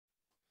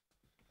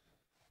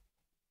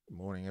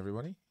Morning,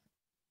 everybody.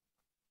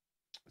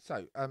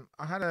 So,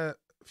 I had a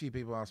few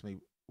people ask me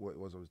what it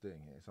was I was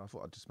doing here, so I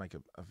thought I'd just make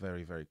a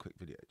very, very quick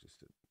video just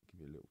to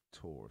give you a little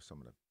tour of some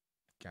of the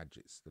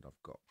gadgets that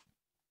I've got.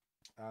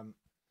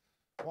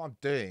 What I'm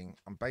doing,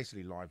 I'm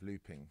basically live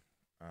looping,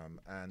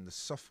 and the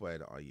software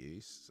that I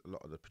use, a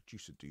lot of the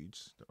producer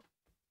dudes that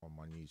on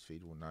my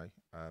newsfeed will know,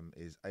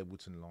 is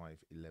Ableton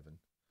Live 11.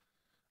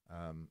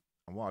 And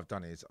what I've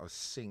done is I've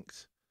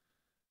synced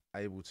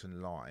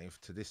Ableton Live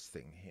to this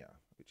thing here,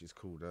 which is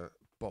called a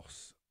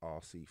Boss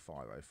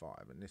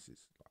RC505, and this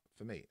is, like,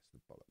 for me, it's the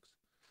bollocks.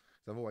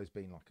 So I've always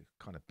been like a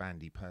kind of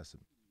bandy person.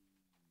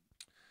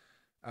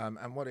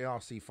 And what the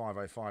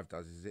RC505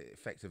 does is it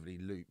effectively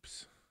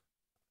loops.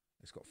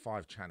 It's got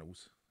 5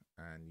 channels,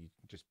 and you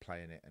just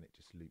play in it, and it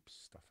just loops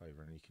stuff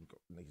over, and you can got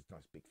these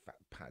nice big fat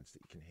pads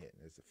that you can hit,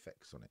 and there's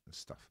effects on it and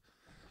stuff,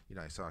 you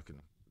know, so I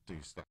can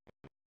do stuff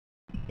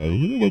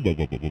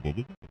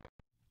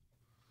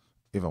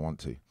if I want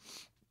to.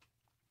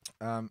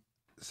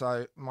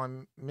 So my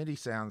MIDI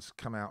sounds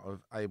come out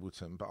of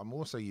Ableton, but I'm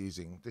also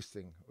using this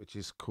thing, which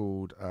is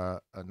called a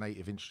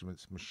Native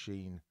Instruments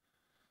Machine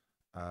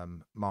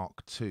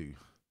Mark II.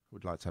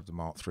 Would like to have the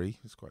Mark III.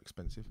 It's quite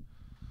expensive.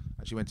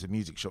 Actually went to a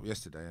music shop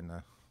yesterday, and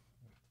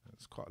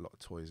there's quite a lot of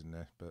toys in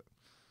there. But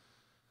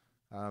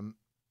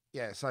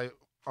yeah, so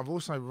I'm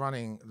also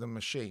running the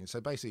machine. So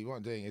basically what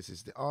I'm doing is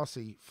the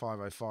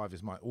RC505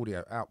 is my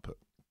audio output.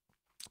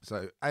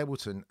 So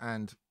Ableton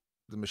and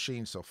the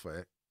machine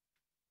software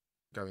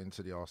go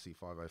into the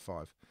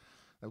RC505.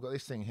 I've got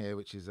this thing here,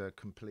 which is a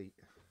complete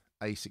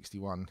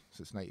A61,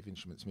 so it's Native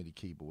Instruments MIDI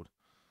keyboard.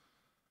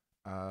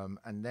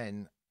 And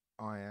then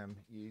I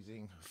am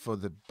using, for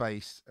the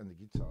bass and the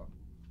guitar,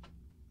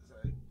 so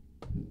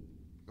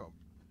got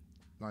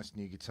a nice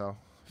new guitar,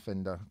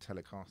 Fender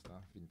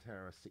Telecaster,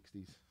 Vintera 60s,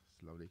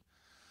 it's lovely.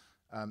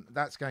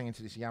 That's going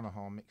into this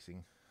Yamaha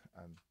mixing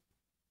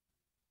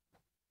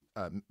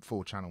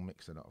 4-channel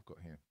mixer that I've got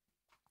here.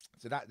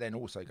 So that then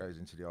also goes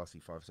into the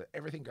RC5. So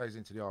everything goes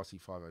into the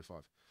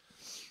RC505.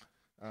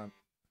 And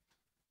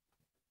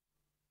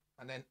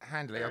then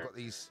handily, I got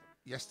these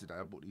yesterday.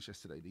 I bought these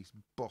yesterday. These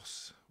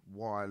Boss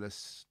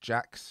wireless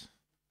jacks.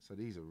 So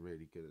these are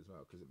really good as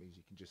well, because it means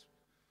you can just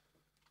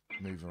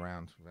move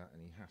around without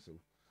any hassle.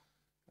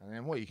 And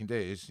then what you can do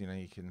is, you know,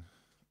 you can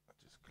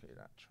just clear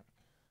that track.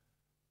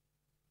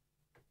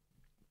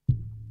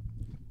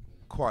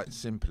 Quite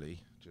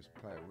simply, just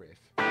play a riff.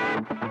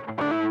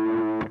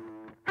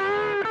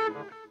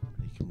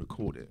 You can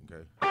record it and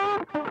go.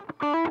 Record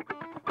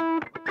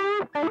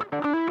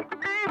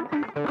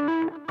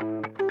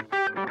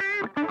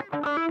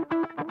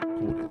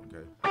it and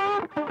go.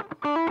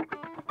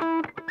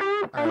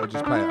 And I'll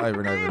just play it over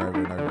and over and over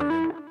and over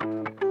again.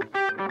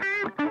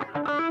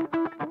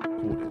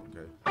 Record it and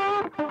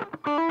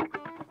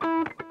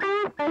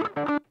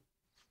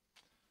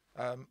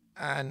go.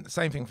 And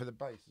same thing for the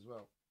bass as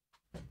well.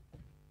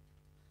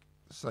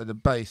 So the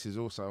bass is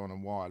also on a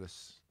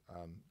wireless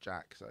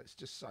jack, so it's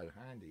just so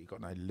handy. You've got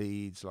no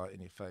leads like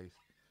in your face.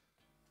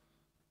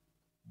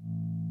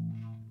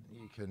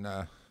 You can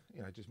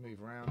you know, just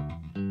move around.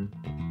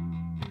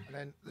 And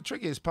then the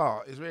trickiest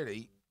part is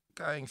really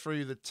going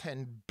through the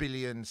 10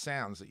 billion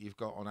sounds that you've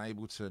got on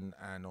Ableton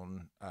and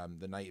on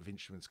the Native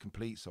Instruments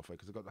Complete software,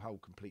 because I've got the whole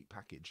complete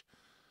package.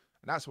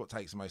 And that's what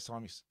takes the most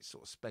time. You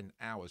sort of spend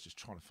hours just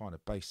trying to find a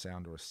bass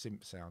sound or a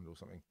synth sound or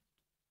something.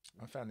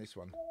 I found this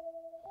one.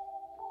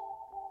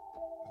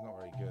 It's not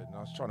very good, and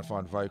I was trying to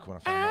find vocal,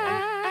 and I found that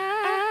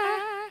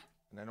one.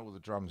 And then all the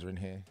drums are in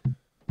here.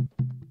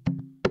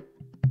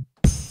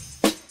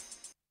 So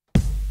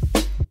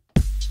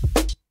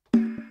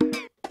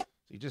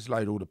you just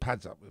load all the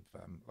pads up with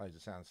loads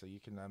of sounds, so you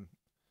can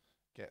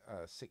get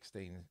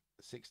 16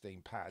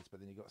 pads, but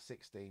then you've got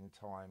 16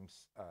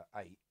 times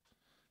 8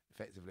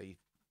 effectively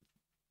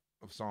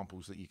of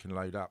samples that you can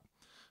load up.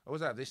 I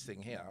also have this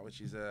thing here,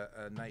 which is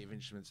a Native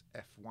Instruments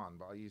F1,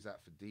 but I use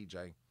that for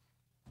DJing.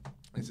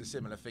 It's a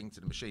similar thing to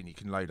the machine. You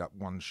can load up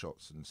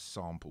one-shots and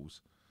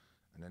samples,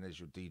 and then as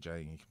you're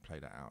DJing, you can play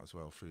that out as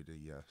well through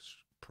the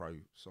Pro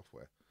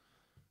software.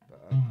 But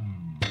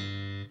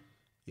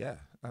yeah,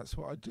 that's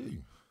what I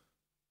do.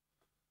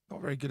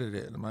 Not very good at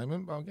it at the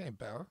moment, but I'm getting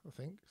better, I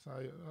think. So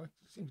I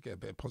seem to get a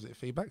bit of positive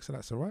feedback, so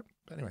that's all right.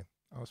 But anyway,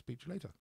 I'll speak to you later.